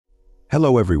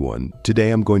Hello everyone,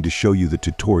 today I'm going to show you the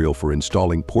tutorial for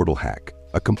installing Portal.Hack,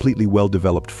 a completely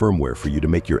well-developed firmware for you to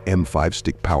make your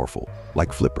M5StickC powerful,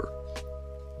 like Flipper.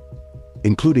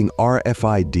 Including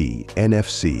RFID,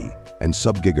 NFC, and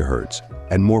sub-gigahertz,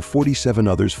 and more 47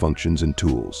 others functions and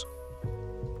tools.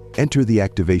 Enter the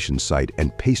activation site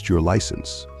and paste your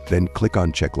license, then click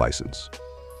on Check License.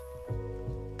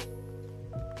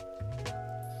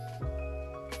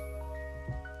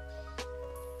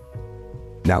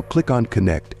 Now click on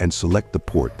Connect and select the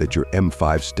port that your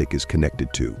M5StickC is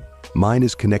connected to. Mine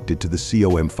is connected to the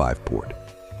COM5 port.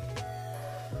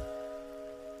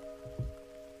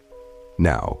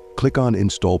 Now, click on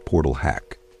Install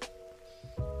Portal.Hack.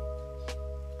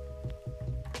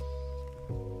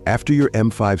 After your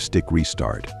M5StickC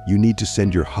restart, you need to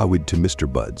send your HUD to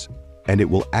Mr. Buds, and it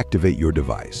will activate your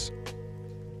device.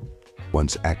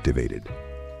 Once activated,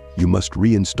 you must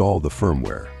reinstall the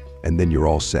firmware, and then you're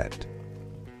all set.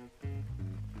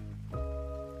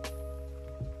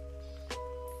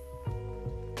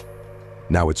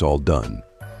 Now it's all done.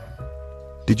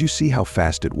 Did you see how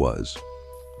fast it was?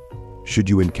 Should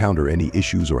you encounter any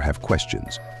issues or have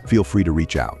questions, feel free to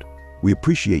reach out. We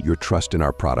appreciate your trust in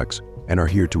our products and are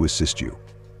here to assist you.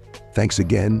 Thanks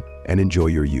again and enjoy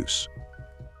your use.